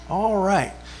All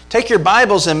right. Take your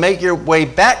Bibles and make your way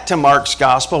back to Mark's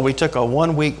Gospel. We took a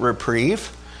 1-week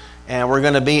reprieve, and we're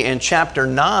going to be in chapter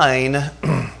 9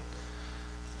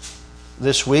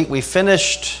 this week. We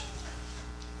finished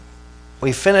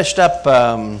up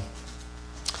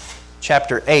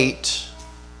chapter 8,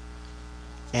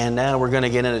 and now we're going to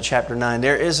get into chapter 9.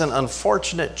 There is an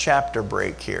unfortunate chapter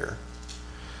break here,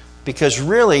 because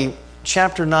really,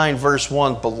 chapter 9, verse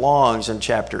 1 belongs in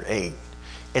chapter 8.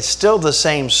 It's still the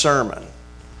same sermon.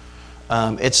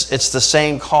 It's the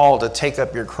same call to take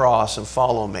up your cross and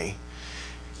follow me.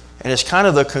 And it's kind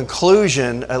of the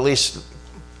conclusion, at least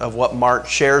of what Mark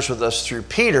shares with us through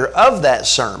Peter, of that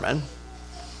sermon.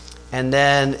 And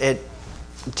then it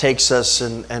takes us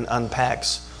and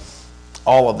unpacks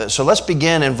all of this. So let's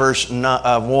begin in verse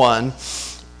 1.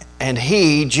 And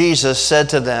he, Jesus, said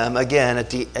to them, again, at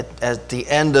the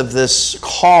end of this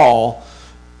call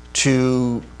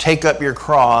to take up your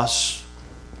cross,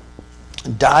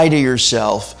 die to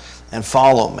yourself, and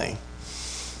follow me.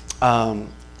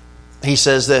 He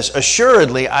says this,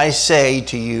 "Assuredly, I say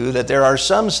to you that there are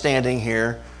some standing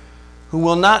here who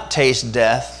will not taste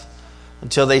death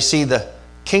until they see the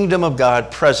kingdom of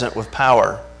God present with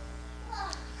power."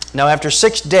 Now, after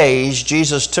 6 days,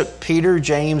 Jesus took Peter,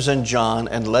 James, and John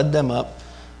and led them up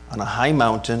on a high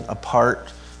mountain apart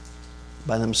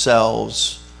by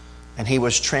themselves, and he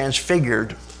was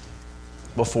transfigured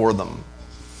before them.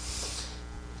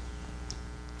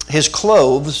 His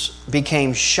clothes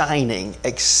became shining,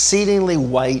 exceedingly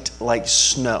white like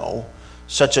snow,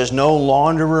 such as no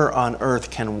launderer on earth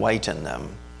can whiten them.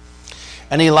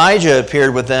 And Elijah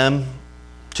appeared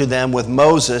to them with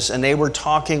Moses, and they were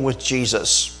talking with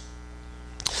Jesus.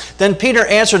 Then Peter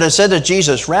answered and said to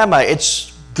Jesus, "Rabbi,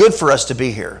 it's good for us to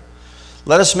be here.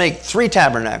 Let us make 3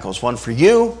 tabernacles, one for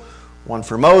you, one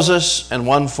for Moses, and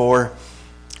one for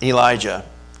Elijah."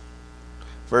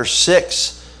 Verse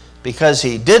 6, because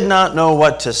he did not know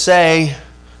what to say,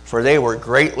 for they were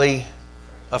greatly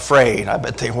afraid. I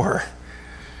bet they were.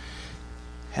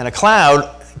 And a cloud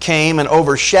came and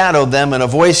overshadowed them, and a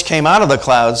voice came out of the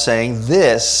cloud saying,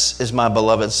 "This is my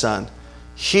beloved Son.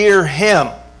 Hear him."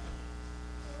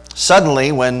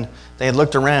 Suddenly, when they had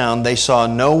looked around, they saw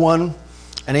no one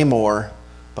anymore,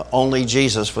 but only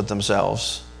Jesus with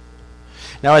themselves.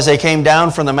 Now, as they came down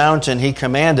from the mountain, he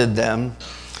commanded them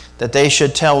that they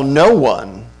should tell no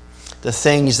one the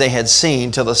things they had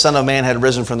seen till the Son of Man had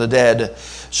risen from the dead.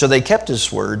 So they kept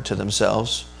his word to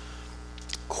themselves,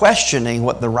 questioning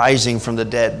what the rising from the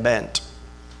dead meant.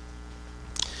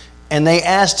 And they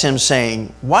asked him,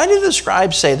 saying, "Why do the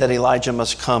scribes say that Elijah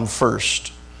must come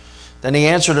first?" Then he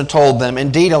answered and told them,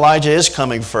 "Indeed, Elijah is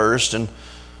coming first and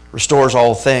restores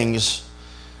all things.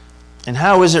 And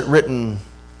how is it written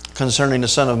concerning the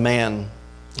Son of Man,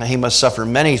 that he must suffer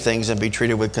many things and be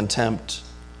treated with contempt?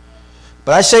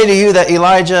 But I say to you that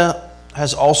Elijah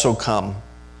has also come,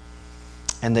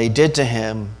 and they did to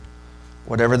him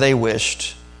whatever they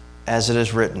wished, as it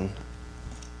is written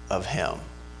of him."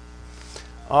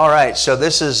 All right, so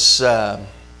this is the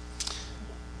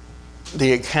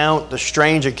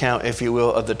strange account, if you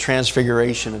will, of the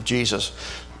transfiguration of Jesus.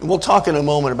 We'll talk in a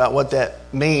moment about what that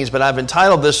means, but I've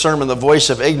entitled this sermon, "The Voice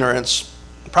of Ignorance."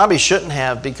 Probably shouldn't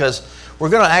have, because we're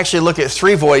going to actually look at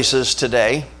 3 voices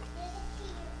today.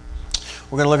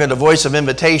 We're going to look at the voice of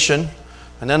invitation,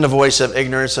 and then the voice of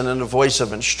ignorance, and then the voice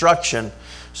of instruction.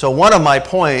 So one of my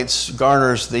points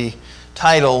garners the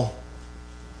title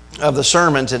of the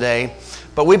sermon today,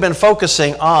 but we've been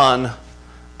focusing on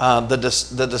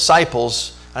the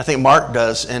disciples. I think Mark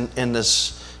does in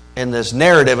this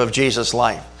narrative of Jesus'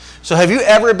 life. So have you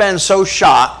ever been so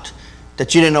shocked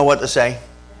that you didn't know what to say?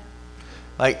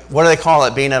 Like, what do they call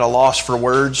it? Being at a loss for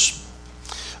words?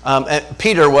 And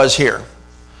Peter was here.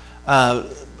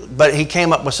 But he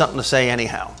came up with something to say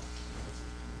anyhow.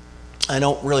 I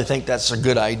don't really think that's a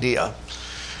good idea.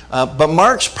 But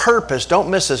Mark's purpose, don't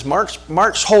miss this,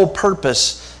 Mark's whole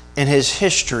purpose in his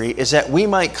history is that we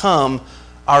might come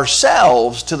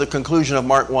ourselves to the conclusion of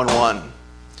Mark 1:1.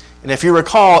 And if you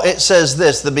recall, it says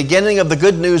this, the beginning of the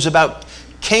good news about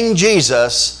King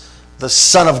Jesus, the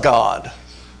Son of God,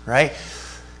 right?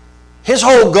 His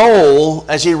whole goal,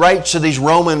 as he writes to these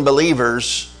Roman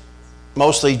believers,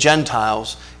 mostly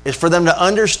Gentiles, is for them to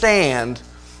understand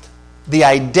the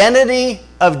identity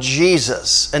of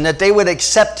Jesus and that they would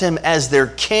accept him as their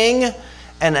king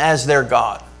and as their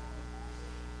God.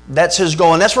 That's his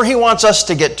goal, and that's where he wants us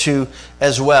to get to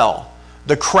as well.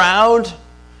 The crowd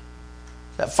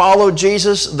that followed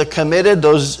Jesus, the committed,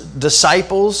 those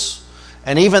disciples,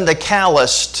 and even the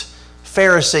calloused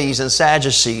Pharisees and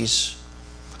Sadducees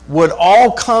would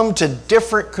all come to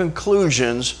different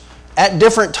conclusions at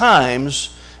different times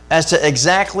as to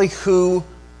exactly who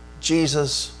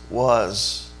Jesus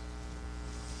was.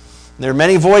 There are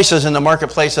many voices in the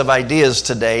marketplace of ideas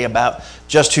today about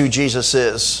just who Jesus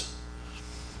is.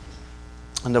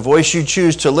 And the voice you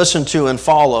choose to listen to and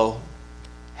follow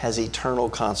has eternal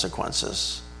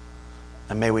consequences.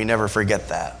 And may we never forget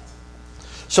that.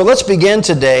 So let's begin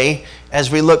today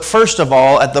as we look first of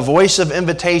all at the voice of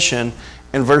invitation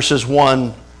in verses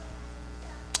 1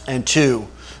 and 2.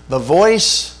 The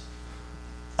voice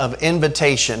of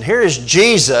invitation. Here is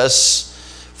Jesus.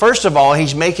 First of all,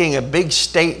 he's making a big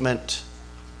statement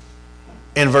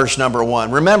in verse number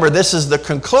 1. Remember, this is the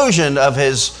conclusion of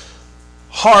his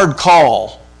hard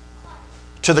call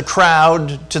to the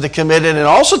crowd, to the committed, and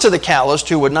also to the calloused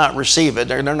who would not receive it.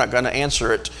 They're not going to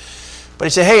answer it. But he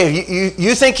said, hey,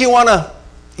 you think you want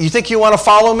to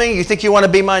follow me? You think you want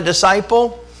to be my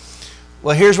disciple?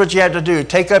 Well, here's what you have to do.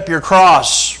 Take up your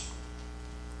cross.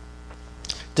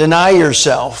 Deny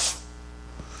yourself.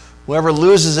 Whoever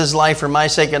loses his life for my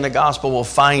sake and the gospel will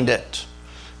find it.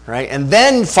 Right? And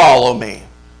then follow me.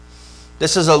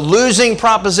 This is a losing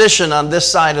proposition on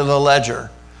this side of the ledger.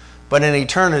 But in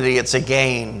eternity, it's a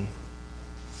gain.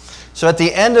 So at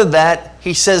the end of that,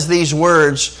 he says these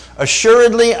words,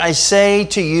 assuredly I say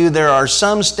to you, there are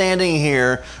some standing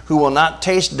here who will not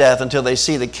taste death until they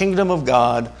see the kingdom of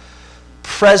God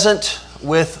present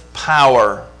with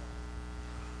power.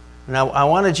 Now, I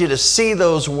wanted you to see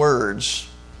those words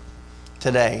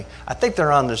today. I think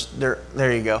they're on this.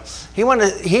 There you go. He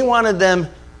wanted them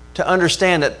to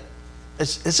understand that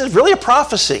this is really a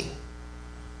prophecy.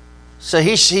 So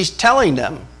he's telling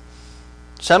them,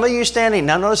 some of you standing,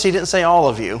 now notice he didn't say all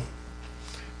of you.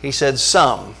 He said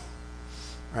some,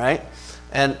 right?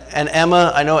 And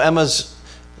Emma, I know Emma's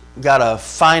got a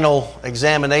final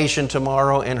examination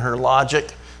tomorrow in her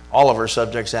logic, all of her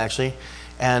subjects actually.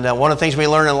 And one of the things we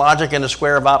learn in logic in the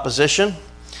square of opposition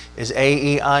is A,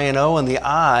 E, I, and O, and the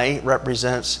I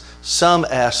represents some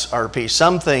S or P.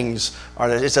 Some things are,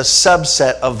 it's a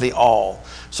subset of the all.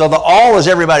 So the all is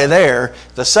everybody there.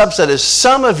 The subset is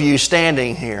some of you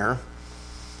standing here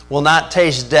will not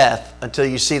taste death until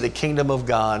you see the kingdom of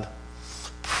God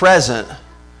present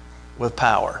with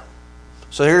power.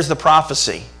 So here's the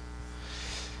prophecy.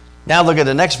 Now look at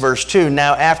the next verse 2.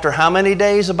 Now after how many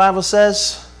days the Bible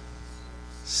says?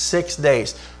 6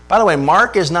 days. By the way,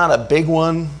 Mark is not a big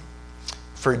one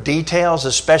for details,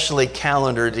 especially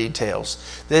calendar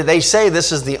details. They say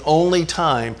this is the only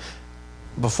time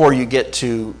before you get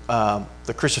to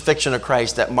the crucifixion of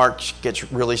Christ that Mark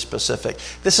gets really specific.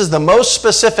 This is the most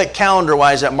specific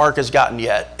calendar-wise that Mark has gotten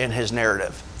yet in his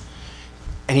narrative.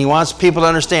 And he wants people to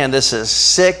understand this is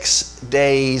 6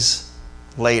 days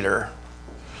later.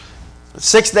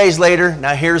 6 days later,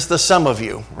 now here's the some of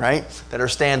you, right, that are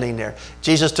standing there.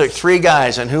 Jesus took 3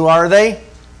 guys, and who are they?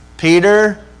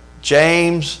 Peter,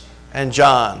 James, and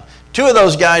John. 2 of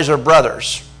those guys are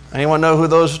brothers. Anyone know who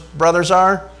those brothers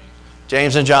are?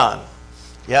 James and John.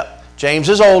 Yep. James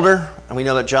is older, and we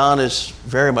know that John is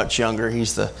very much younger.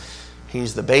 He's the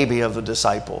baby of the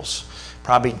disciples.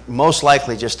 Probably most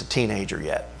likely just a teenager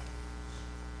yet.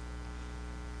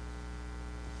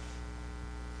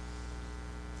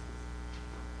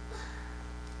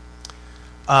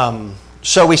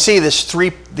 So we see these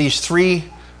three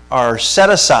are set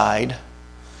aside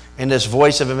in this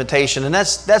voice of invitation, and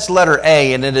that's letter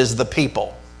A, and it is the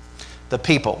people. The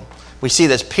people. We see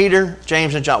this Peter,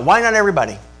 James, and John. Why not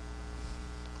everybody?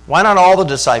 Why not all the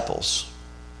disciples?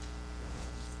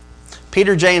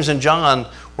 Peter, James, and John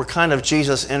were kind of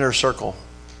Jesus' inner circle.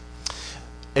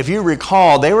 If you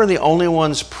recall, they were the only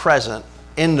ones present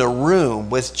in the room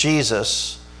with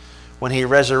Jesus when he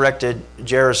resurrected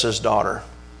Jairus' daughter.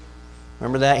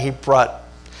 Remember that? He brought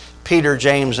Peter,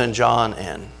 James, and John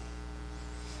in.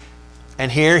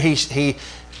 And here he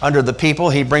under the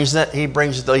people, he brings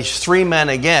these 3 men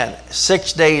again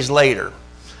 6 days later.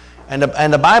 And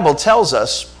the Bible tells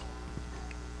us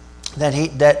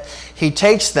that he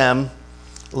takes them,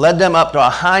 led them up to a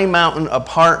high mountain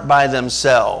apart by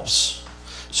themselves.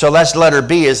 So that's letter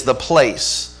B, is the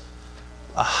place.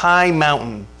 A high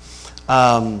mountain.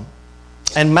 And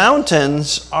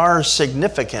mountains are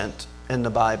significant in the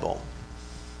Bible.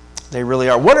 They really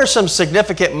are. What are some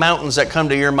significant mountains that come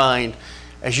to your mind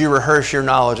as you rehearse your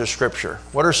knowledge of Scripture?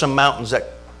 What are some mountains that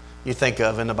you think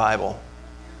of in the Bible?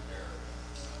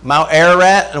 Mount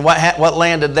Ararat, and what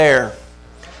landed there?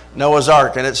 Noah's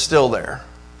Ark, and it's still there.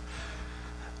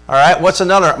 All right, what's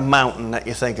another mountain that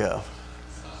you think of?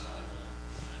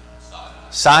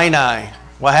 Sinai.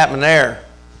 What happened there?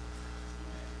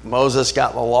 Moses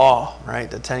got the law, right?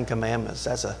 The 10 Commandments.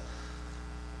 That's a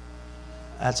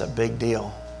big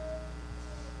deal.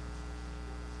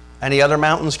 Any other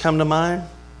mountains come to mind?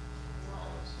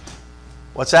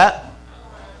 What's that?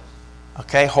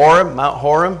 Okay, Horeb, Mount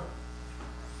Horeb.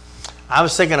 I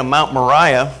was thinking of Mount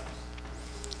Moriah,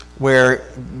 where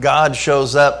God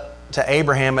shows up to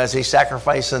Abraham as he's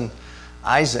sacrificing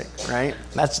Isaac, right?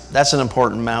 That's an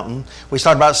important mountain. We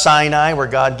talked about Sinai, where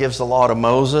God gives the law to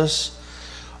Moses.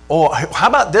 Oh, how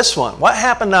about this one? What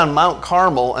happened on Mount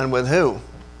Carmel and with who?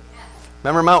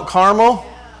 Remember Mount Carmel?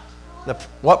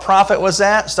 What prophet was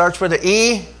that? Starts with an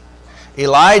E?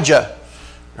 Elijah,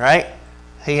 right?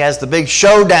 He has the big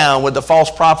showdown with the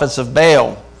false prophets of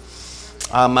Baal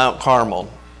on Mount Carmel.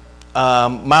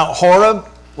 Mount Horeb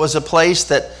was a place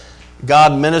that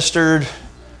God ministered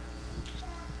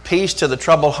peace to the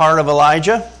troubled heart of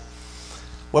Elijah.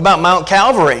 What about Mount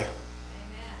Calvary? Amen.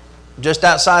 Just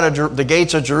outside of the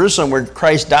gates of Jerusalem, where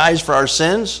Christ dies for our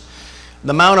sins.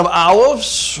 The Mount of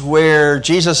Olives, where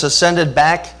Jesus ascended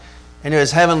back into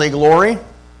his heavenly glory.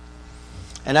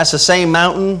 And that's the same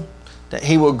mountain that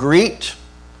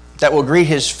that will greet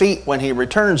his feet when he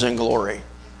returns in glory.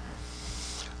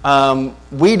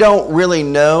 We don't really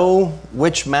know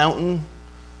which mountain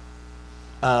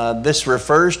this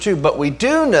refers to, but we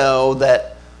do know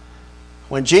that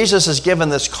when Jesus is given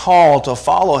this call to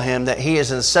follow him, that he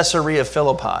is in Caesarea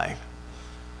Philippi.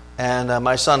 And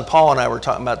my son Paul and I were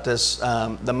talking about this.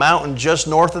 The mountain just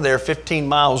north of there, 15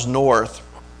 miles north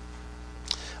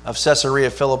of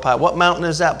Caesarea Philippi. What mountain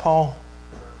is that, Paul?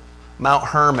 Mount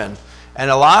Hermon.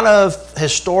 And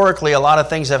historically, a lot of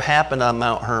things have happened on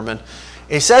Mount Hermon.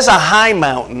 It says a high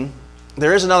mountain.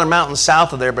 There is another mountain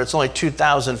south of there, but it's only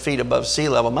 2,000 feet above sea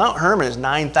level. Mount Hermon is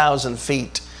 9,000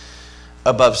 feet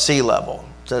above sea level.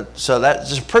 So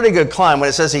that's a pretty good climb. When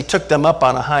it says he took them up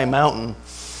on a high mountain,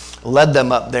 led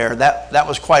them up there, that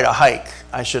was quite a hike,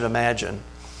 I should imagine.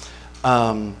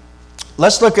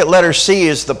 Let's look at letter C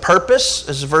as the purpose.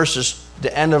 This is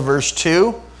the end of verse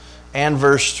 2 and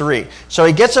verse 3. So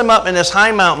he gets them up in this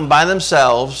high mountain by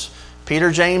themselves,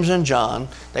 Peter, James, and John.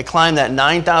 They climb that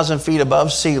 9,000 feet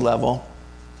above sea level.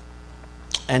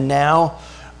 And now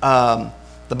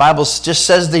the Bible just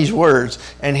says these words,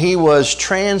 and he was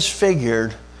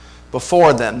transfigured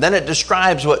before them. Then it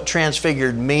describes what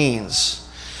transfigured means.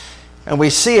 And we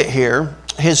see it here.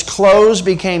 His clothes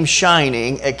became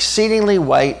shining, exceedingly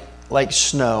white like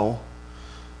snow,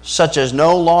 such as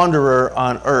no launderer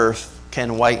on earth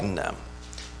can whiten them.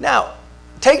 Now,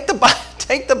 take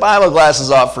the Bible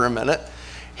glasses off for a minute.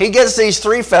 He gets these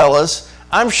three fellas.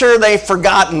 I'm sure they've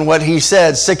forgotten what he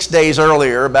said 6 days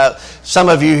earlier about some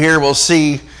of you here will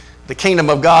see the kingdom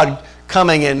of God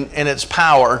coming in its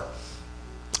power.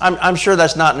 I'm sure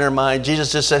that's not in their mind.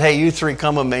 Jesus just said, hey, you three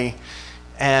come with me.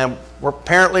 And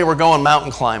apparently we're going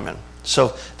mountain climbing.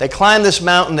 So they climb this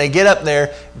mountain, they get up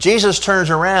there, Jesus turns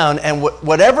around, and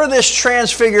whatever this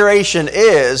transfiguration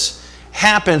is,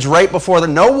 happens right before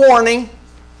them. No warning.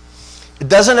 It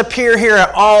doesn't appear here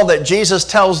at all that Jesus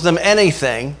tells them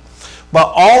anything,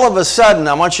 but all of a sudden,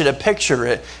 I want you to picture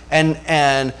it,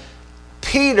 and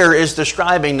Peter is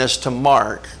describing this to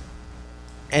Mark,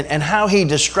 and how he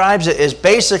describes it is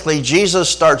basically Jesus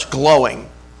starts glowing.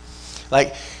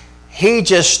 Like, he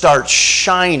just starts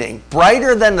shining,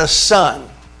 brighter than the sun.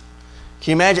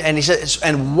 Can you imagine? And he says,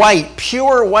 and white,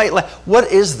 pure white. What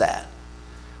is that?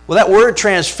 Well, that word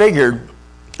transfigured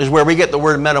is where we get the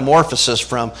word metamorphosis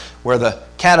from, where the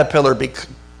caterpillar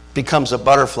becomes a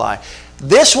butterfly.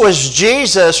 This was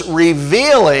Jesus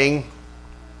revealing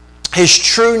his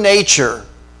true nature.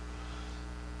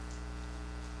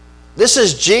 This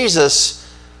is Jesus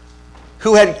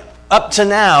who had up to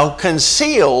now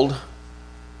concealed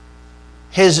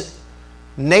his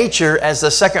nature as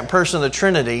the second person of the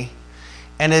Trinity.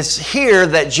 And it's here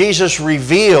that Jesus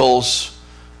reveals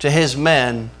to his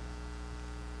men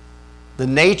the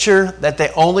nature that they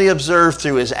only observe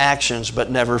through his actions, but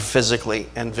never physically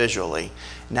and visually.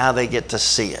 Now they get to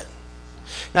see it.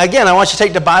 Now again, I want you to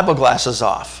take the Bible glasses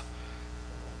off.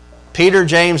 Peter,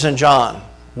 James, and John,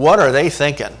 what are they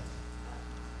thinking?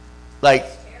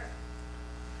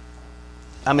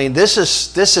 This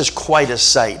is quite a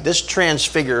sight. This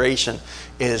transfiguration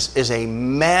is a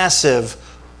massive,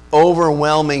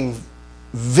 overwhelming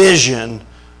vision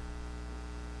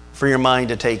for your mind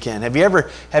to take in. Have you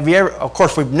ever, of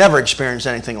course we've never experienced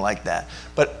anything like that,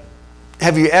 but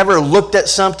have you ever looked at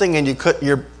something and you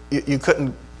couldn't,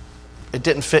 it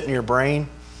didn't fit in your brain?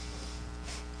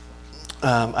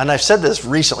 And I've said this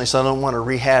recently, so I don't want to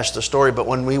rehash the story, but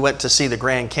when we went to see the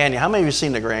Grand Canyon, how many of you have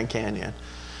seen the Grand Canyon?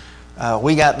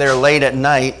 We got there late at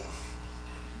night,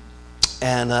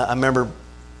 and I remember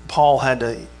Paul had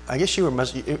to, I guess you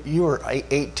were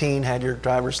 18, had your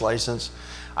driver's license.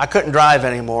 I couldn't drive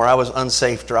anymore. I was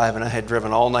unsafe driving. I had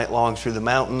driven all night long through the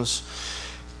mountains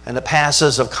and the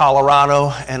passes of Colorado,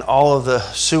 and all of the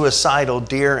suicidal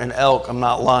deer and elk, I'm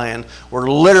not lying, were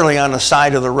literally on the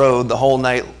side of the road the whole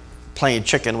night playing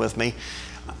chicken with me.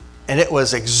 And it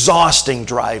was exhausting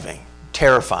driving,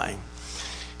 terrifying.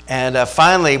 And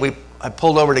finally, I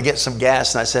pulled over to get some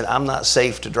gas, and I said, I'm not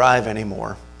safe to drive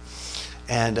anymore.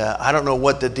 And I don't know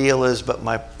what the deal is, but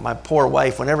my poor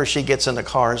wife, whenever she gets in the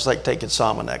car, it's like taking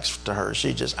Somanex to her.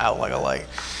 She's just out like a light.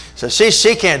 So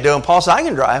she can't do it. And Paul said, I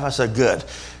can drive. I said, good.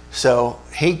 So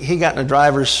he got in the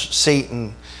driver's seat,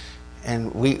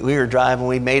 and we were driving.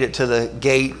 We made it to the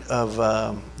gate of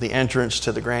the entrance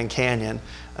to the Grand Canyon.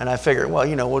 And I figured, well,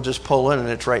 we'll just pull in, and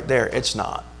it's right there. It's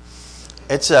not.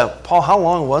 Paul, how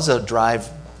long was a drive,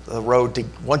 the road,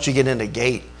 once you get in the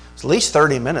gate? It's at least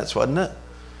 30 minutes, wasn't it?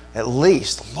 At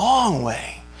least. Long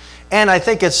way. And I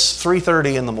think it's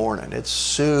 3:30 in the morning. It's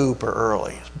super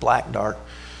early. It's black dark.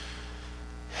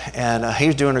 And he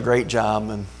was doing a great job.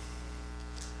 And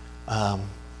I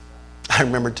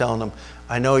remember telling him,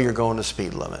 I know you're going the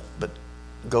speed limit, but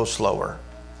go slower.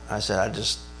 I said,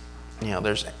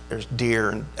 there's deer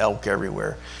and elk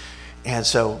everywhere. And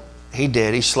so he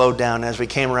did. He slowed down. As we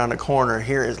came around the corner,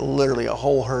 here is literally a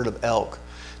whole herd of elk.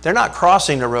 They're not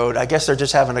crossing the road. I guess they're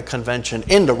just having a convention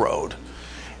in the road.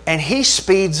 And he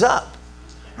speeds up.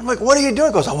 I'm like, what are you doing?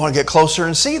 He goes, I want to get closer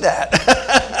and see that.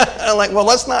 I'm like, well,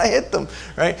 let's not hit them,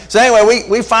 right? So anyway,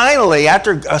 we finally,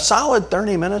 after a solid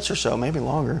 30 minutes or so, maybe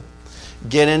longer,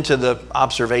 get into the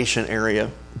observation area,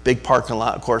 big parking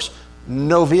lot, of course,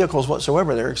 no vehicles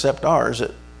whatsoever there except ours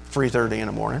at 3:30 in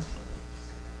the morning.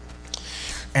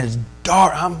 And it's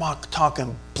dark. I'm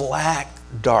talking black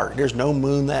dark. There's no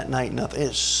moon that night, nothing.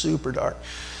 It's super dark.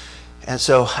 And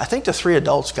so I think the 3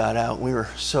 adults got out. We were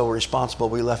so responsible,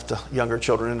 we left the younger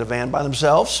children in the van by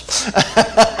themselves.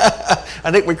 I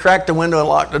think we cracked the window and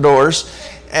locked the doors.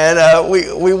 And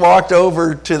we walked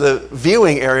over to the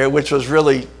viewing area, which was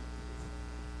really,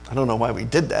 I don't know why we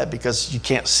did that, because you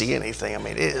can't see anything. I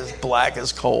mean, it is black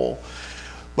as coal.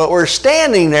 But we're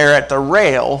standing there at the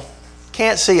rail,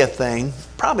 can't see a thing.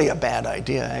 Probably a bad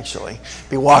idea, actually.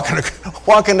 Be walking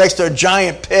next to a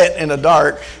giant pit in the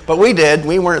dark. But we did.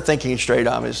 We weren't thinking straight,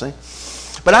 obviously.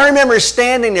 But I remember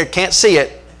standing there, can't see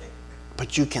it,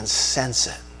 but you can sense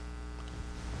it.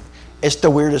 It's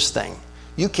the weirdest thing.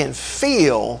 You can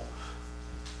feel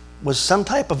with some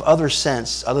type of other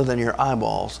sense, other than your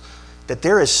eyeballs, that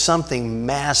there is something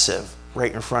massive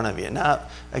right in front of you. Now,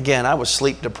 again, I was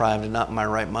sleep deprived and not in my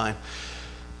right mind.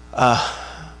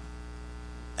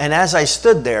 And as I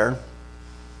stood there,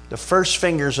 the first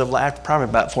fingers of light, probably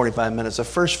about 45 minutes, the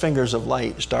first fingers of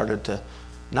light started to,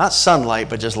 not sunlight,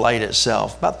 but just light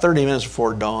itself. About 30 minutes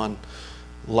before dawn,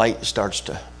 light starts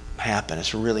to happen.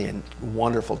 It's really a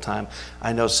wonderful time.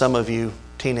 I know some of you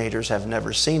teenagers have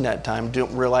never seen that time,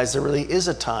 don't realize there really is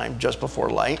a time just before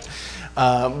light.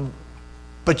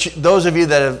 But those of you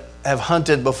that have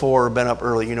hunted before or been up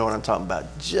early, you know what I'm talking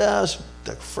about. Just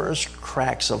the first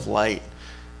cracks of light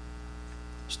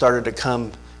started to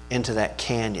come into that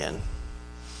canyon.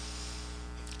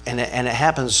 And it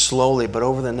happens slowly, but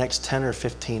over the next 10 or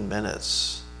 15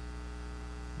 minutes,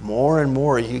 more and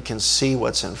more you can see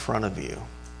what's in front of you.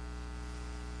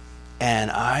 And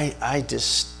I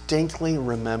distinctly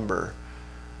remember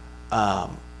I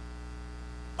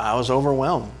was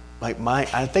overwhelmed.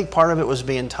 I think part of it was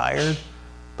being tired,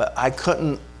 but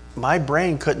my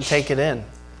brain couldn't take it in.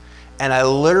 And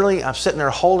I'm sitting there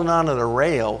holding on to the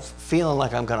rail, feeling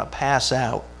like I'm going to pass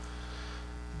out,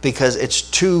 because it's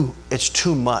too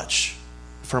much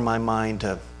for my mind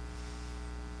to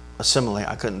assimilate.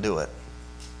 I couldn't do it.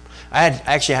 I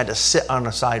actually had to sit on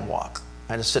the sidewalk.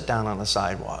 I had to sit down on the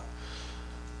sidewalk,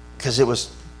 because it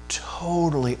was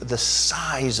totally, the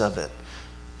size of it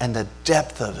and the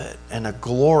depth of it and the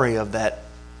glory of that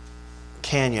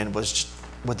canyon was just,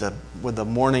 with the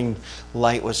morning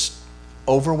light, was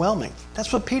overwhelming.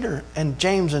 That's what Peter and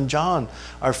James and John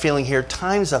are feeling here,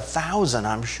 times 1,000,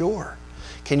 I'm sure.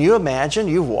 Can you imagine?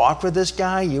 You've walked with this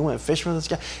guy, you went fishing with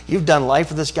this guy, you've done life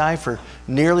with this guy for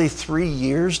nearly 3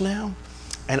 years now,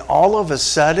 and all of a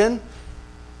sudden,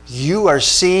 you are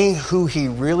seeing who he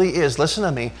really is, listen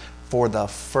to me, for the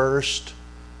first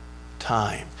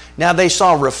time. Now, they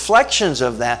saw reflections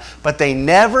of that, but they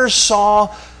never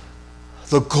saw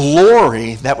the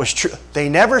glory that was true. They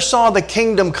never saw the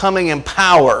kingdom coming in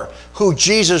power, who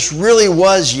Jesus really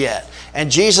was yet. And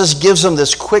Jesus gives them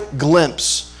this quick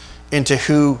glimpse into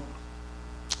who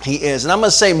he is. And I'm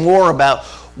going to say more about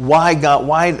why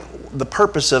the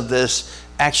purpose of this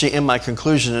actually in my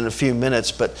conclusion in a few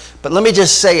minutes. But let me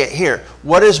just say it here.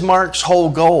 What is Mark's whole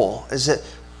goal? Is it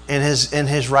in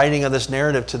his writing of this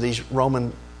narrative to these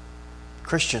Roman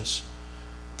Christians,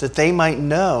 that they might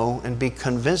know and be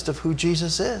convinced of who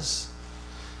Jesus is.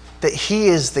 That he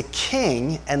is the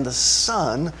King and the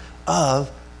Son of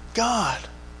God.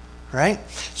 Right?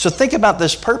 So think about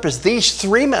this purpose. These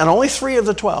 3 men, only 3 of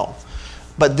the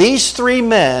 12, but these 3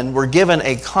 men were given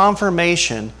a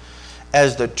confirmation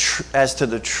as to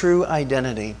the true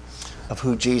identity of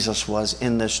who Jesus was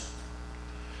in this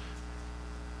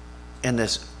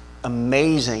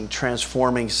amazing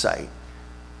transforming sight.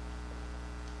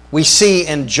 We see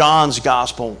in John's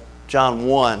Gospel, John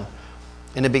 1,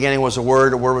 in the beginning was the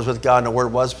Word was with God, and the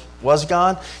Word was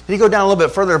God. Then you go down a little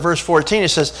bit further to verse 14, it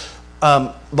says,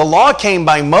 the law came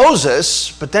by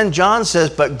Moses, but then John says,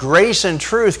 but grace and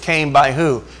truth came by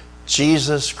who?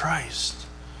 Jesus Christ.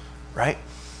 Right?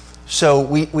 So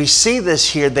we see this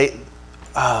here.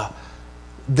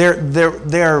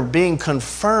 They're being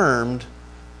confirmed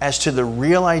as to the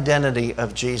real identity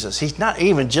of Jesus. He's not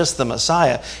even just the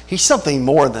Messiah. He's something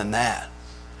more than that.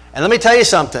 And let me tell you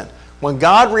something. When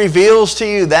God reveals to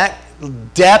you that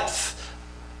depth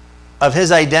of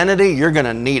his identity, you're going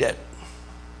to need it.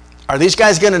 Are these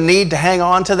guys going to need to hang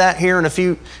on to that here in a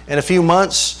few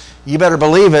months? You better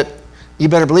believe it. You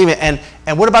better believe it. And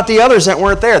what about the others that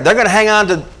weren't there? They're going to hang on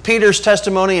to Peter's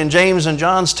testimony and James and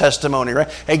John's testimony, right?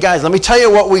 Hey guys, let me tell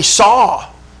you what we saw.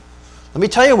 Let me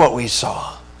tell you what we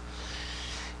saw.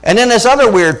 And then this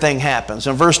other weird thing happens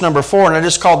in verse number 4, and I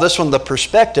just call this one the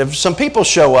perspective. Some people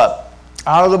show up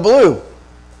out of the blue.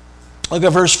 Look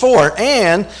at verse 4.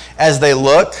 And as they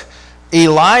look,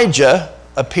 Elijah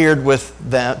appeared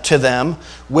to them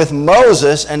with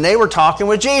Moses, and they were talking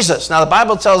with Jesus. Now the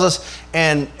Bible tells us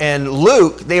in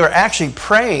Luke, they were actually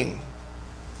praying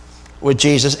with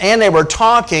Jesus, and they were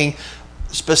talking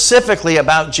specifically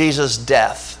about Jesus'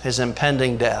 death, his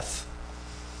impending death.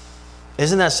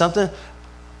 Isn't that something?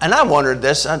 And I wondered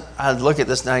this, I look at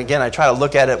this, now again, I try to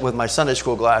look at it with my Sunday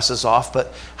school glasses off,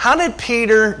 but how did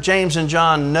Peter, James, and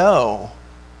John know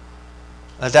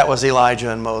that was Elijah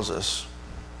and Moses?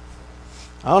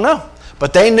 I don't know,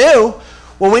 but they knew.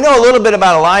 Well, we know a little bit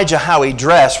about Elijah, how he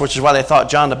dressed, which is why they thought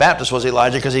John the Baptist was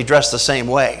Elijah, because he dressed the same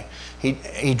way.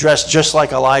 He dressed just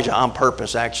like Elijah on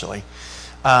purpose, actually.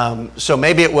 So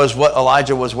maybe it was what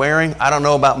Elijah was wearing. I don't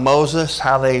know about Moses,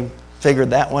 how they figured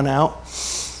that one out.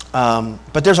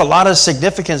 But there's a lot of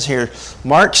significance here.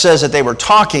 Mark says that they were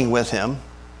talking with him,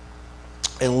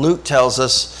 and Luke tells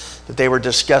us that they were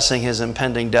discussing his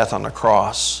impending death on the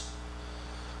cross.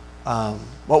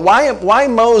 Well, why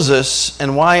Moses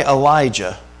and why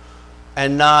Elijah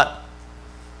and not,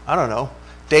 I don't know,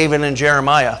 David and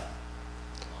Jeremiah?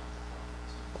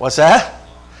 What's that?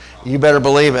 You better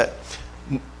believe it.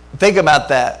 Think about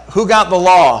that. Who got the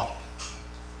law?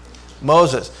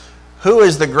 Moses. Who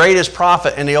is the greatest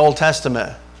prophet in the Old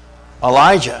Testament?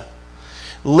 Elijah.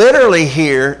 Literally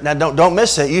here, now don't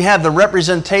miss it, you have the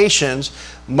representations.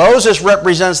 Moses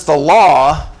represents the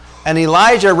law, and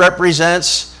Elijah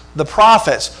represents the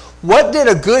prophets. What did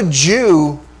a good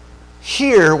Jew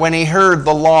hear when he heard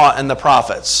the law and the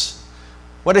prophets?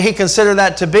 What did he consider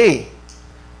that to be?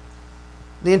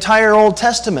 The entire Old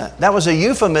Testament. That was a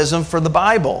euphemism for the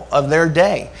Bible of their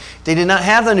day. They did not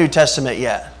have the New Testament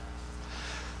yet.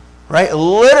 Right?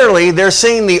 Literally, they're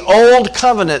seeing the old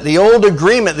covenant, the old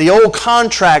agreement, the old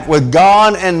contract with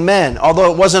God and men.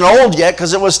 Although it wasn't old yet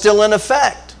because it was still in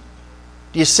effect.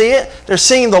 Do you see it? They're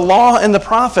seeing the law and the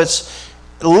prophets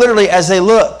literally as they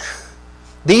look.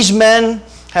 These men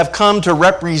have come to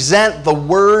represent the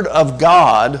Word of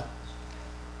God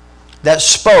that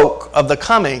spoke of the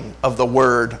coming of the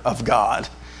Word of God.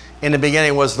 In the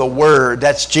beginning was the Word.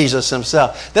 That's Jesus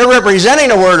himself. They're representing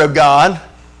the Word of God,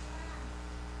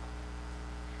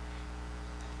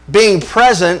 being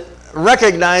present,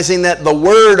 recognizing that the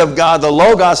Word of God, the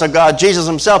Logos of God, Jesus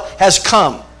himself, has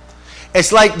come.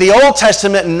 It's like the Old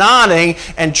Testament nodding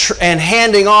and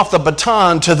handing off the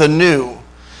baton to the new.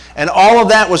 And all of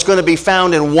that was going to be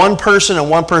found in one person and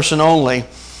one person only,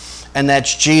 and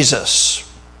that's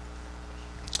Jesus.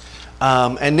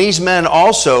 And these men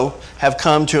also have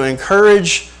come to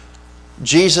encourage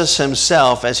Jesus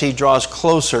himself as he draws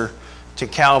closer to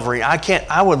Calvary.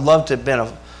 I would love to have been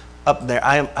up there.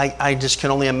 I just can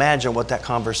only imagine what that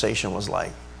conversation was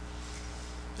like.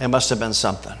 It must have been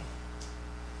something.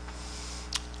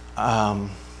 By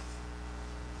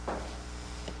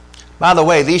the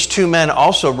way, these two men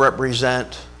also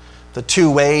represent the two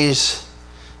ways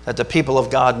that the people of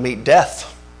God meet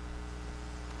death.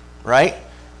 Right?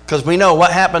 Because we know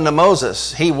what happened to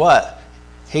Moses. He what?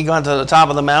 He got to the top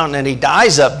of the mountain and he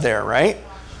dies up there, right?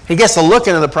 He gets to look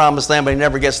into the promised land, but he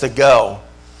never gets to go.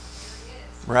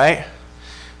 Right?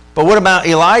 But what about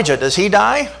Elijah? Does he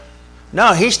die?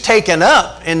 No, he's taken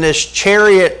up in this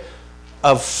chariot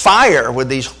of fire with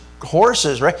these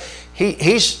horses, right?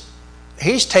 He's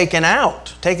taken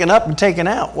out, taken up and taken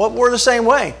out. Well, we're the same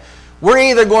way. We're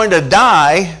either going to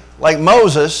die like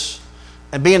Moses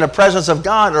and be in the presence of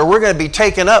God, or we're going to be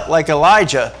taken up like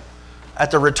Elijah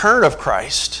at the return of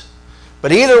Christ.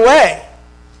 But either way,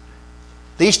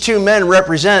 these two men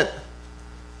represent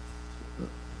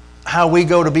how we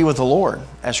go to be with the Lord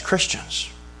as Christians.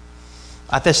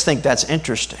 I just think that's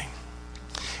interesting.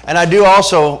 And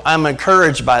I'm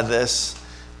encouraged by this,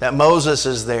 that Moses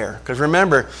is there. Because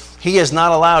remember, he is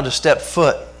not allowed to step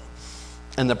foot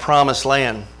in the promised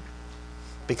land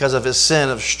because of his sin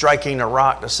of striking the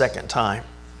rock the second time.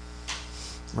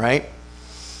 Right?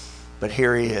 But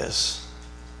here he is.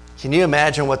 Can you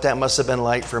imagine what that must have been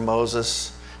like for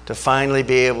Moses to finally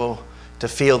be able to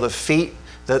feel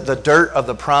the dirt of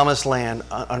the promised land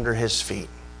under his feet?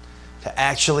 To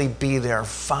actually be there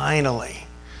finally.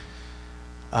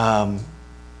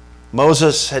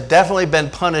 Moses had definitely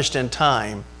been punished in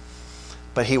time,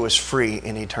 but he was free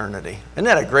in eternity. Isn't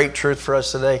that a great truth for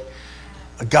us today?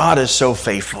 God is so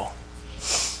faithful.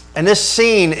 And this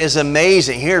scene is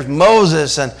amazing. Here's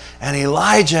Moses and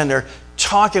Elijah, and they're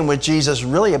talking with Jesus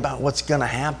really about what's going to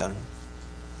happen.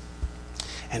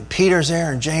 And Peter's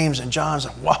there, and James and John's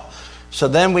like, wow. So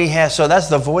that's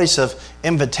the voice of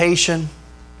invitation.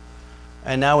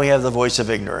 And now we have the voice of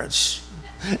ignorance.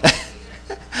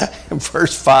 In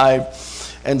verse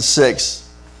 5 and 6.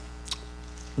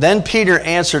 Then Peter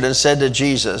answered and said to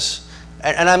Jesus,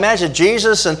 and I imagine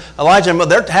Jesus and Elijah,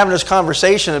 they're having this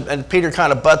conversation, and Peter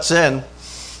kind of butts in.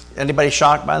 Anybody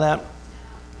shocked by that?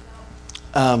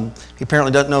 He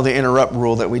apparently doesn't know the interrupt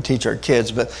rule that we teach our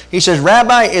kids. But he says,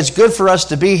 Rabbi, it's good for us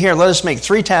to be here. Let us make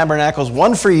 3 tabernacles,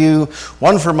 one for you,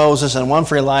 one for Moses, and one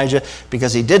for Elijah,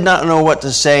 because he did not know what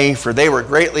to say, for they were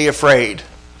greatly afraid.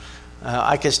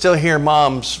 I can still hear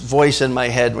Mom's voice in my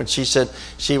head when she said,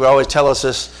 she would always tell us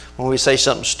this when we say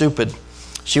something stupid.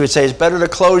 She would say, it's better to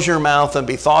close your mouth and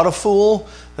be thought a fool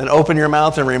than open your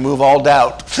mouth and remove all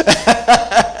doubt.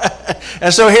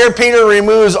 And so here Peter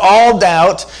removes all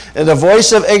doubt, and the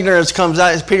voice of ignorance comes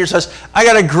out as Peter says,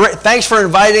 thanks for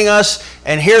inviting us,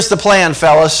 and here's the plan,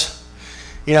 fellas.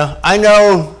 I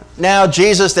know now,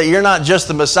 Jesus, that you're not just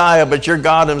the Messiah, but you're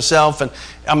God himself. And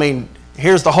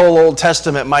here's the whole Old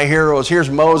Testament, my heroes. Here's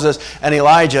Moses and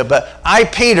Elijah. But I,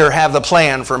 Peter, have the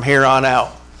plan from here on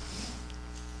out.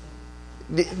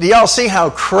 Do y'all see how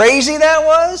crazy that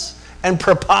was? And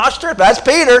preposterous? That's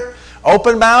Peter.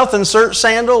 Open mouth, insert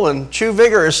sandal, and chew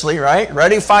vigorously, right?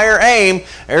 Ready, fire, aim.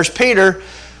 There's Peter.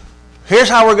 Here's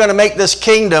how we're going to make this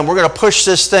kingdom. We're going to push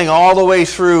this thing all the way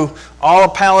through all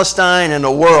of Palestine and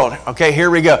the world. Okay,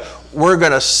 here we go. We're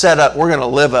going to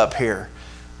live up here.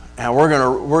 And we're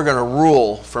going to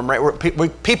rule from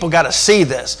people got to see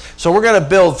this. So we're going to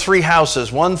build 3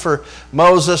 houses, one for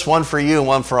Moses, one for you, and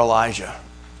one for Elijah.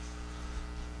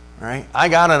 All right? I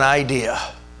got an idea.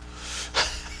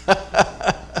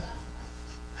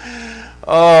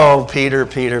 Oh,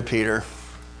 Peter.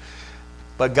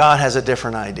 But God has a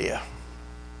different idea.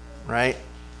 Right?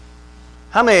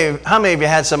 How many of you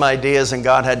had some ideas and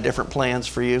God had different plans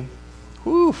for you?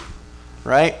 Whew.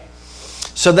 Right?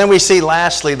 So then we see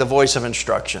lastly the voice of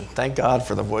instruction. Thank God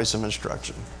for the voice of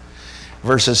instruction.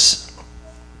 Verses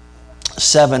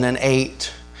 7 and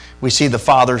 8, we see the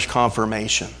Father's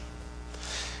confirmation.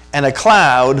 And a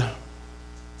cloud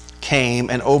came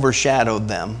and overshadowed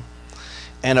them,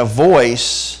 and a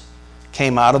voice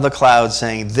came out of the cloud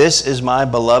saying, this is my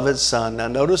beloved Son. Now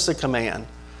notice the command.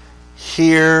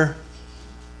 Hear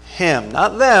him.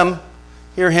 Not them.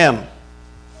 Hear him.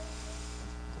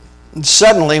 And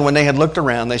suddenly, when they had looked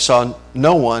around, they saw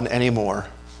no one anymore,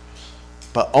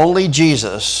 but only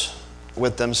Jesus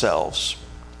with themselves.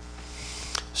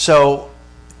 So,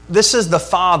 this is the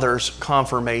Father's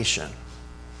confirmation.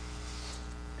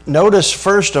 Notice,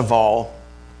 first of all,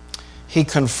 he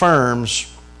confirms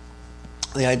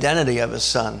the identity of his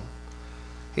Son.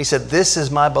 He said, this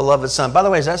is my beloved Son. By the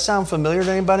way, does that sound familiar to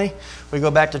anybody? We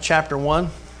go back to chapter 1.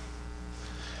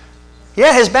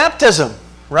 Yeah, his baptism,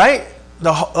 right?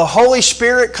 The Holy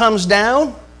Spirit comes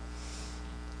down,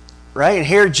 right? And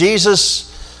here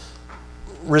Jesus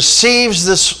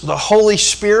receives the Holy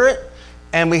Spirit,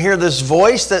 and we hear this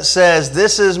voice that says,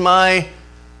 this is my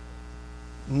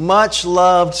much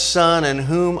loved Son in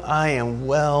whom I am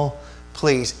well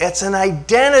pleased. It's an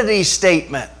identity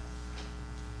statement.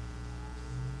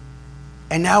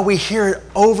 And now we hear it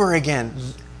over again.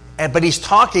 But he's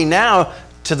talking now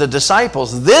to the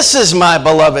disciples. This is my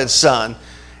beloved Son.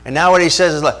 And now what he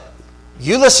says is, look,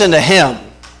 you listen to him.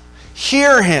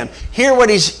 Hear him. Hear what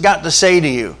he's got to say to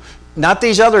you. Not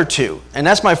these other two. And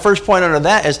that's my first point under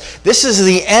that is this is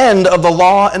the end of the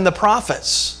law and the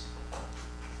prophets.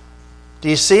 Do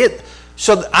you see it?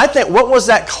 So I think, what was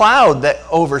that cloud that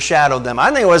overshadowed them? I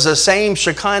think it was the same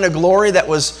Shekinah glory that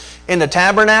was in the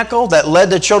tabernacle that led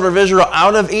the children of Israel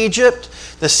out of Egypt.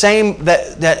 The same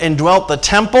that indwelt the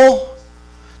temple.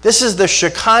 This is the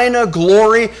Shekinah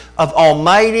glory of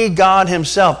Almighty God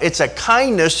himself. It's a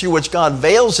kindness through which God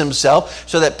veils himself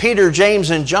so that Peter, James,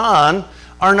 and John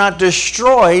are not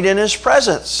destroyed in his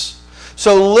presence.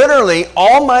 So literally,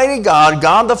 Almighty God,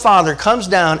 God the Father, comes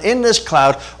down in this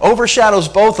cloud, overshadows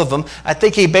both of them. I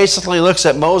think he basically looks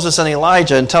at Moses and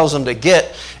Elijah and tells them to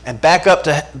get, and back up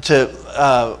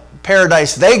to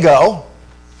paradise they go.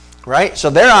 Right? So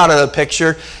they're out of the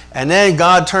picture. And then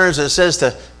God turns and says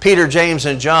to Peter, James,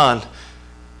 and John,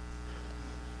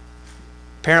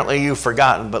 apparently you've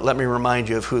forgotten, but let me remind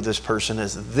you of who this person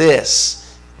is.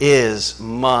 This is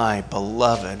my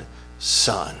beloved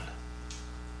Son.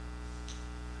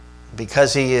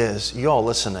 Because he is, you all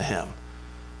listen to him.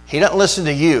 He doesn't listen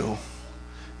to you.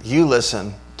 You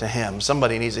listen to him.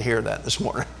 Somebody needs to hear that this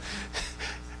morning.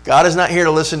 God is not here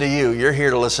to listen to you. You're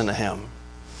here to listen to him.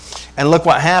 And look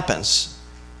what happens.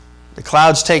 The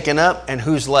cloud's taken up, and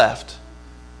who's left?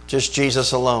 Just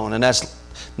Jesus alone. And that's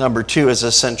number 2, is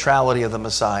the centrality of the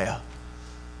Messiah.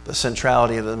 The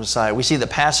centrality of the Messiah. We see the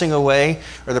passing away,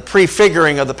 or the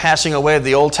prefiguring of the passing away of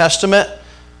the Old Testament.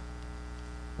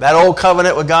 That old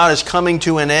covenant with God is coming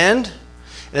to an end,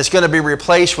 and it's going to be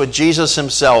replaced with Jesus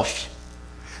himself.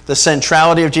 The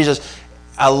centrality of Jesus.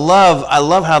 I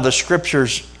love how the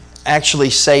scriptures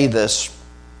actually say this.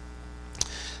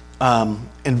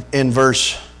 In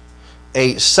verse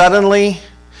 8, suddenly,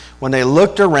 when they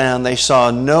looked around, they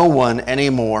saw no one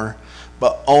anymore,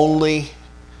 but only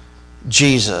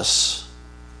Jesus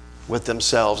with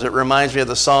themselves. It reminds me of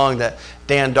the song that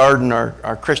Dan Darden,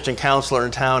 our Christian counselor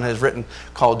in town, has written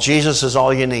called "Jesus is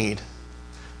All You Need."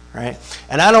 Right?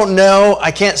 And I don't know,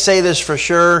 I can't say this for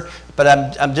sure,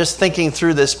 but I'm just thinking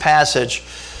through this passage.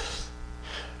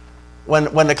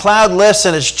 When the cloud lifts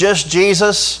and it's just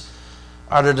Jesus,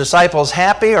 are the disciples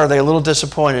happy, or are they a little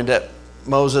disappointed that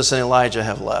Moses and Elijah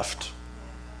have left?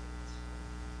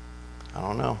 I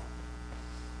don't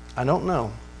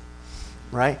know.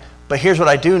 Right? But here's what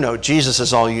I do know. Jesus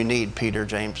is all you need, Peter,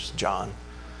 James, John.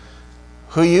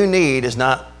 Who you need is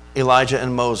not Elijah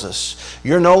and Moses.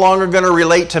 You're no longer going to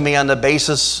relate to me on the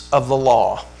basis of the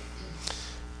law,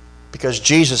 because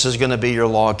Jesus is going to be your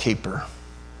law keeper.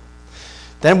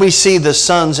 Then we see the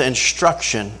Son's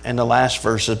instruction in the last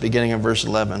verses, beginning in verse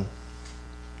 11.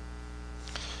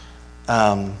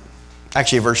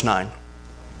 Actually, verse 9.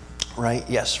 Right?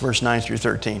 Yes, verse 9 through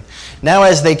 13. Now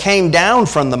as they came down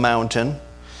from the mountain,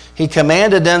 he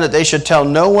commanded them that they should tell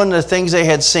no one the things they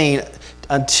had seen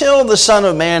until the Son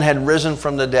of Man had risen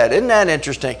from the dead. Isn't that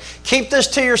interesting? Keep this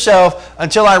to yourself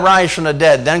until I rise from the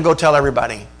dead. Then go tell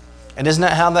everybody. And isn't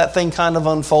that how that thing kind of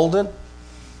unfolded?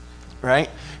 Right?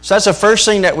 So that's the first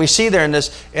thing that we see there in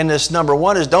this number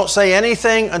 1 is don't say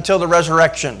anything until the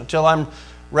resurrection, until I'm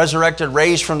resurrected,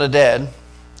 raised from the dead.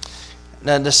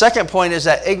 Now the second point is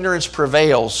that ignorance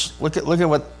prevails. Look at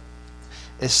what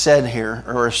is said here,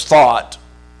 or is thought.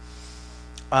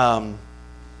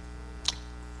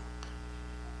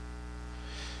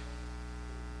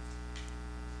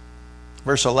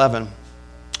 Verse 11,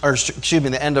 or excuse me,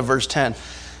 the end of verse 10.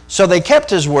 So they kept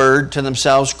his word to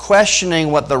themselves, questioning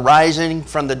what the rising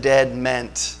from the dead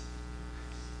meant.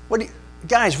 What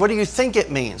do you think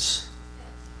it means?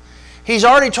 He's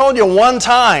already told you one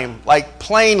time, like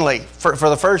plainly, for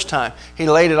the first time. He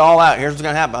laid it all out. Here's what's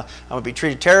going to happen. I'm going to be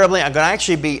treated terribly. I'm going to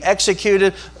actually be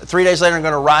executed. 3 days later, I'm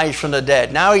going to rise from the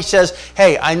dead. Now he says,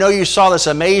 hey, I know you saw this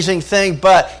amazing thing,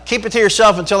 but keep it to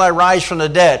yourself until I rise from the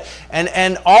dead.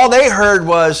 And all they heard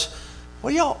was,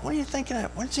 what are you thinking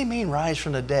of? What does he mean, rise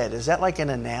from the dead? Is that like an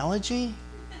analogy?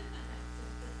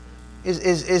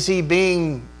 Is he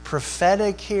being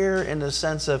prophetic here in the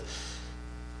sense of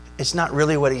it's not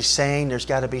really what he's saying? There's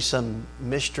got to be some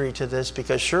mystery to this,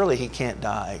 because surely he can't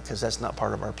die, because that's not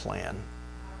part of our plan.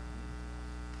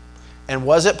 And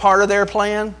was it part of their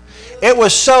plan? It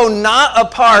was so not a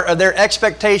part of their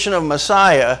expectation of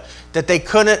Messiah that they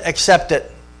couldn't accept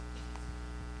it.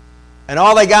 And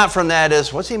all they got from that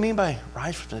is, what's he mean by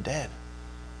rise from the dead?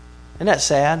 Isn't that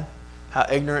sad, how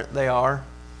ignorant they are?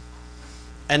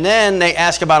 And then they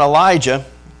ask about Elijah.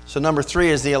 So number 3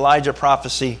 is the Elijah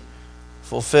prophecy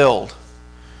fulfilled.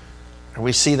 And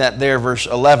we see that there, verse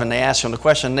 11. They ask him the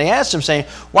question. They asked him, saying,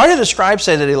 why do the scribes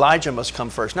say that Elijah must come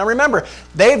first? Now remember,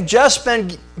 they've just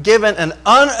been given an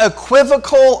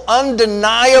unequivocal,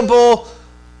 undeniable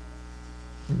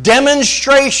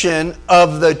demonstration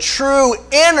of the true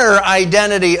inner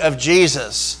identity of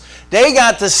Jesus. They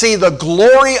got to see the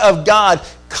glory of God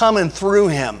coming through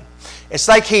him. It's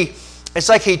like he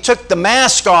took the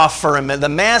mask off for him, the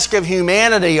mask of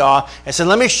humanity off, and said,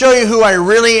 let me show you who I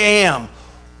really am.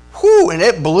 Whew, and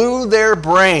it blew their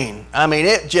brain. I mean,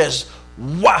 it just,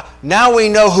 wow. Now we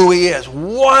know who he is.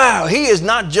 Wow, he is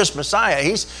not just Messiah.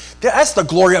 That's the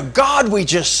glory of God we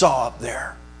just saw up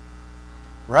there.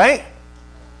 Right?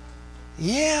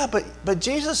 Yeah, but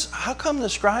Jesus, how come the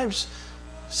scribes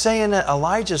saying that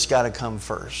Elijah's got to come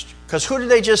first? Because who did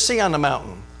they just see on the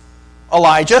mountain?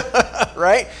 Elijah,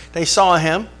 right? They saw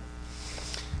him.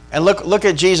 And look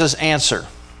at Jesus' answer.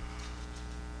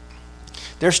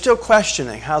 They're still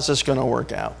questioning, how's this going to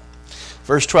work out?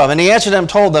 Verse 12, and he answered them,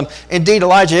 told them, indeed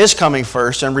Elijah is coming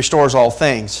first and restores all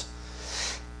things.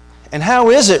 And how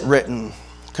is it written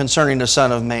concerning the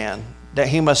Son of Man, that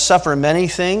he must suffer many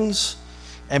things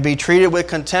and be treated with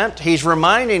contempt? He's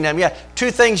reminding them, two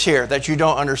things here that you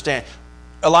don't understand.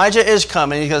 Elijah is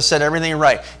coming. He's going to set everything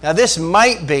right. Now this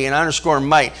might be, and I underscore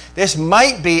might, this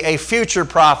might be a future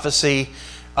prophecy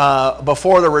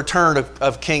before the return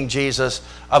of King Jesus,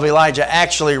 of Elijah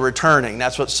actually returning.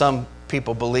 That's what some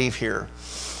people believe here.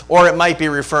 Or it might be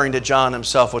referring to John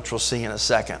himself, which we'll see in a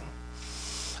second.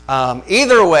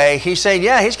 Either way, he's saying,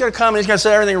 he's going to come and he's going to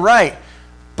set everything right.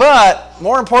 But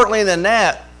more importantly than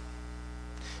that,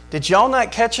 did y'all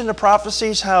not catch in the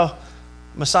prophecies how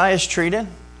Messiah is treated?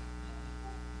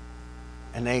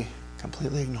 And they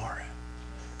completely ignore it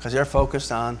because they're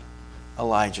focused on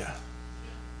Elijah.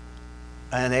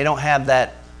 And they don't have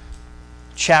that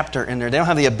chapter in there. They don't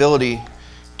have the ability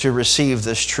to receive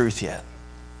this truth yet.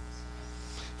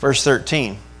 Verse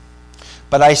 13.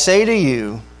 But I say to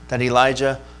you that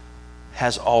Elijah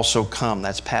has also come.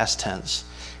 That's past tense.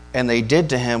 And they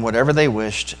did to him whatever they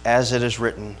wished, as it is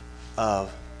written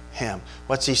of him.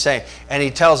 What's he saying? And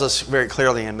he tells us very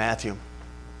clearly in Matthew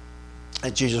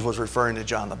that Jesus was referring to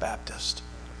John the Baptist.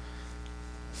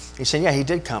 He said, he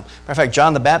did come. Matter of fact,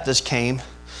 John the Baptist came,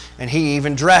 and he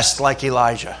even dressed like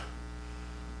Elijah.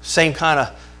 Same kind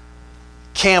of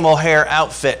camel hair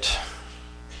outfit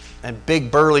and big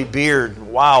burly beard,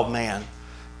 wild man,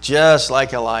 just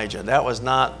like Elijah. That was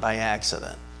not by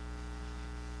accident.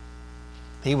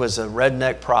 He was a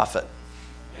redneck prophet.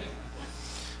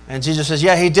 And Jesus says,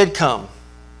 he did come.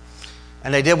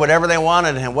 And they did whatever they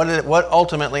wanted to him. What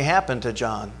ultimately happened to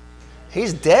John?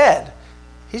 He's dead.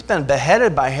 He's been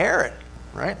beheaded by Herod,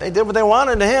 right? They did what they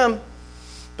wanted to him.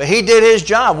 But he did his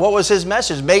job. What was his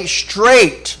message? Make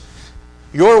straight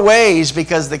your ways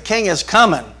because the king is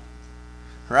coming,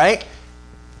 right?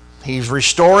 He's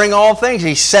restoring all things.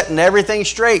 He's setting everything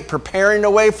straight, preparing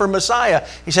the way for Messiah.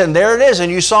 He said, and there it is,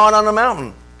 and you saw it on the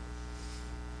mountain.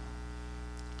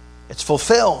 It's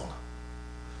fulfilled.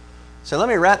 So let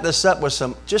me wrap this up with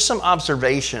some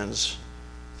observations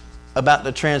about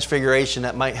the transfiguration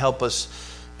that might help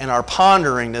us in our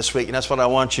pondering this week, and that's what I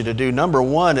want you to do. Number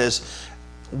one is,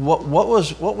 what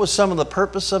was some of the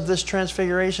purpose of this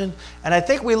transfiguration? And I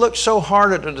think we look so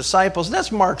hard at the disciples, and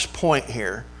that's Mark's point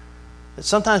here, that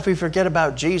sometimes we forget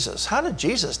about Jesus. How did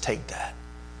Jesus take that?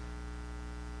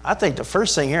 I think the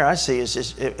first thing here I see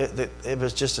is it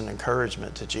was just an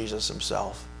encouragement to Jesus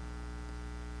himself,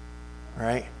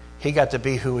 right? He got to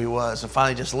be who he was and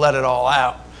finally just let it all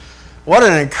out. What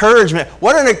an encouragement.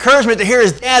 What an encouragement to hear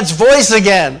his dad's voice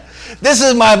again. This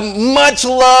is my much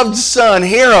loved son.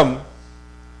 Hear him.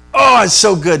 Oh, it's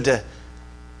so good to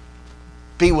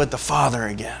be with the Father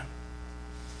again.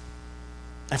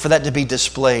 And for that to be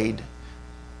displayed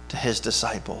to his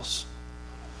disciples.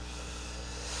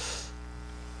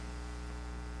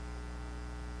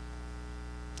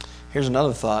 Here's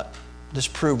another thought. This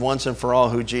proved once and for all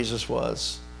who Jesus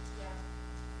was.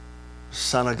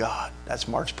 Son of God. That's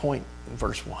Mark's point in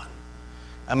verse 1.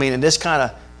 I mean, and this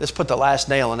put the last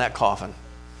nail in that coffin.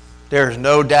 There's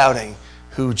no doubting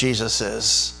who Jesus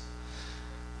is.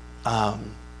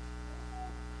 And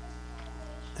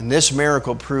this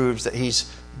miracle proves that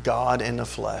he's God in the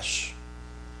flesh.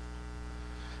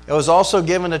 It was also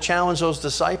given to challenge those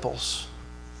disciples,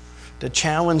 to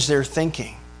challenge their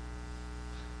thinking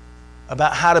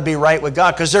about how to be right with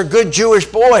God, because they're good Jewish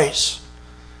boys.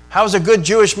 How is a good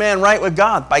Jewish man right with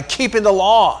God? By keeping the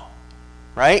law,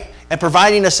 right? And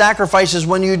providing the sacrifices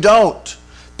when you don't.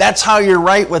 That's how you're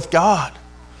right with God.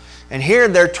 And here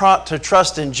they're taught to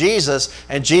trust in Jesus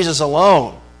and Jesus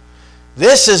alone.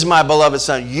 This is my beloved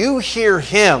Son. You hear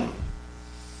him.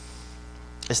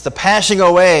 It's the passing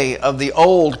away of the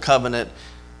old covenant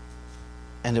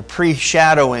and the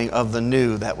pre-shadowing of the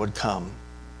new that would come.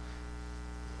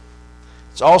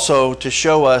 It's also to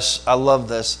show us, I love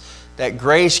this, that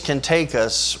grace can take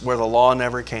us where the law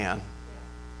never can.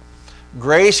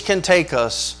 Grace can take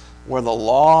us where the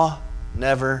law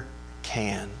never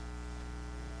can.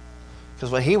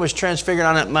 Because when he was transfigured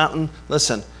on that mountain,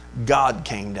 listen, God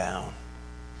came down.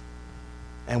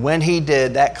 And when he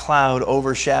did, that cloud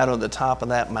overshadowed the top of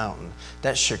that mountain.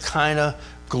 That Shekinah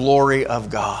glory of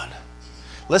God.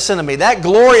 Listen to me, that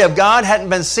glory of God hadn't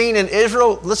been seen in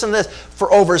Israel, listen to this,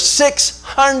 for over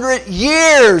 600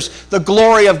 years the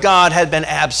glory of God had been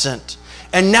absent.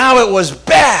 And now it was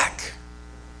back.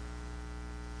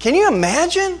 Can you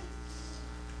imagine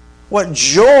what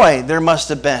joy there must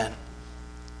have been?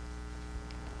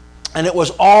 And it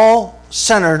was all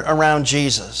centered around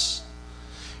Jesus.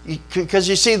 Because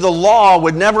you see, the law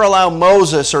would never allow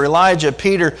Moses or Elijah,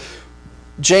 Peter,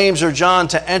 James or John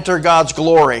to enter God's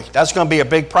glory. That's going to be a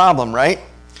big problem, right?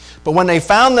 But when they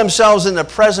found themselves in the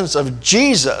presence of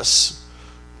Jesus,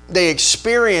 they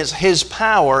experienced his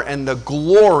power and the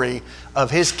glory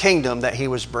of his kingdom that he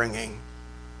was bringing.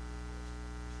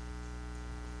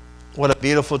 What a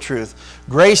beautiful truth.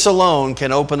 Grace alone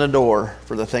can open the door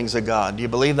for the things of God. Do you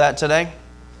believe that today?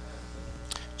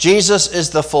 Jesus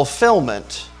is the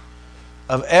fulfillment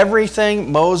of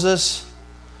everything Moses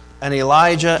and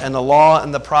Elijah and the law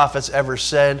and the prophets ever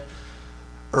said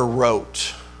or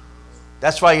wrote.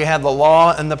 That's why you have the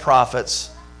law and the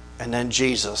prophets and then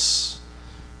Jesus.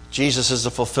 Jesus is the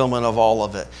fulfillment of all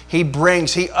of it. He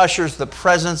ushers the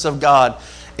presence of God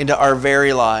into our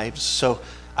very lives. So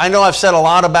I know I've said a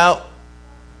lot about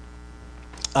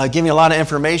giving you a lot of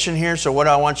information here, so what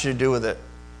do I want you to do with it?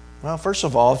 Well, first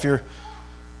of all, if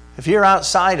you're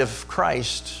outside of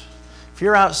Christ, if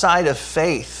you're outside of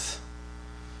faith,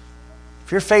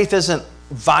 if your faith isn't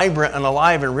vibrant and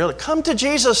alive and real, come to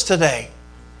Jesus today.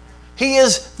 He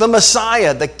is the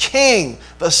Messiah, the King,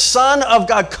 the Son of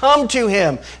God. Come to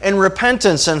him in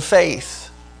repentance and faith.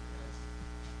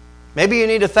 Maybe you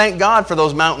need to thank God for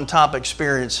those mountaintop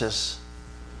experiences.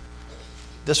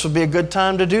 This would be a good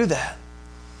time to do that.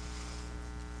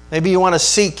 Maybe you want to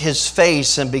seek his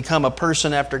face and become a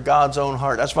person after God's own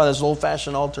heart. That's why this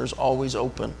old-fashioned altar is always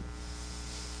open.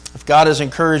 If God has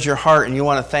encouraged your heart and you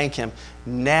want to thank him,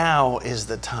 now is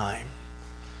the time.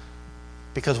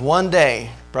 Because one day,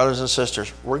 brothers and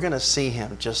sisters, we're going to see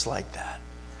him just like that.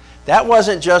 That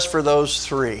wasn't just for those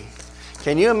three.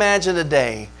 Can you imagine a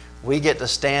day we get to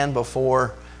stand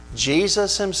before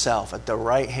Jesus himself at the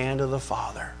right hand of the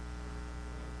Father?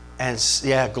 And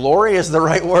yeah, glory is the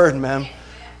right word, man.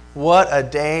 What a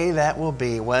day that will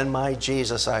be when my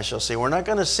Jesus I shall see. We're not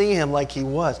going to see him like he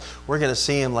was. We're going to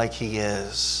see him like he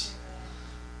is.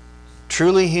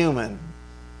 Truly human,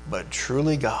 but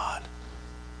truly God.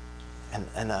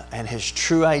 And his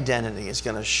true identity is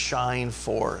going to shine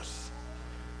forth.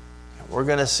 And we're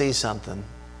going to see something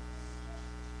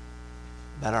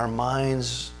that our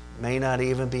minds may not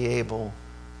even be able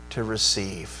to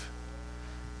receive.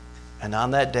 And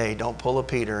on that day, don't pull a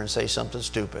Peter and say something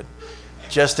stupid.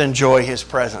 Just enjoy his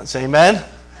presence. Amen?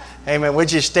 Amen.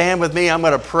 Would you stand with me? I'm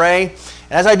going to pray.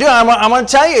 And as I do, I'm going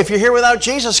to tell you, if you're here without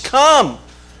Jesus, come.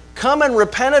 Come and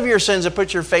repent of your sins and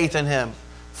put your faith in him.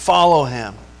 Follow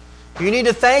him. You need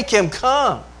to thank him.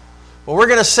 Come. Well, we're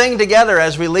going to sing together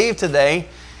as we leave today.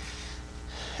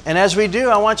 And as we do,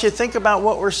 I want you to think about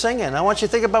what we're singing. I want you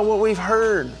to think about what we've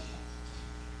heard.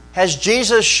 Has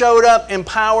Jesus showed up in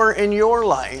power in your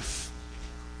life?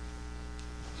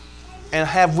 And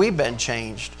have we been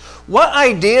changed? What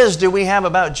ideas do we have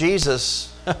about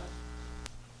Jesus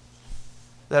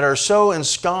that are so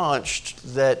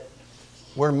ensconced that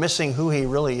we're missing who he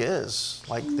really is,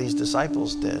 like these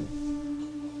disciples did?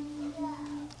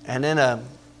 And in an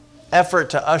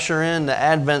effort to usher in the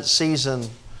Advent season,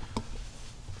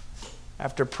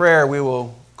 after prayer, we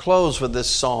will close with this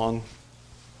song,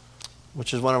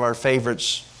 which is one of our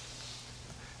favorites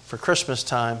for Christmas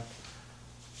time.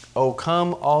 Oh,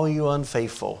 come all you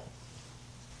unfaithful.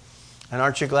 And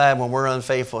aren't you glad when we're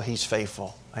unfaithful, he's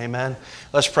faithful? Amen.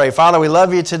 Let's pray. Father, we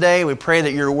love you today. We pray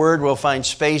that your word will find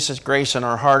space and grace in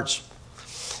our hearts,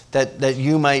 that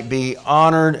you might be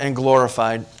honored and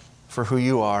glorified for who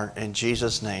you are. In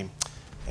Jesus' name.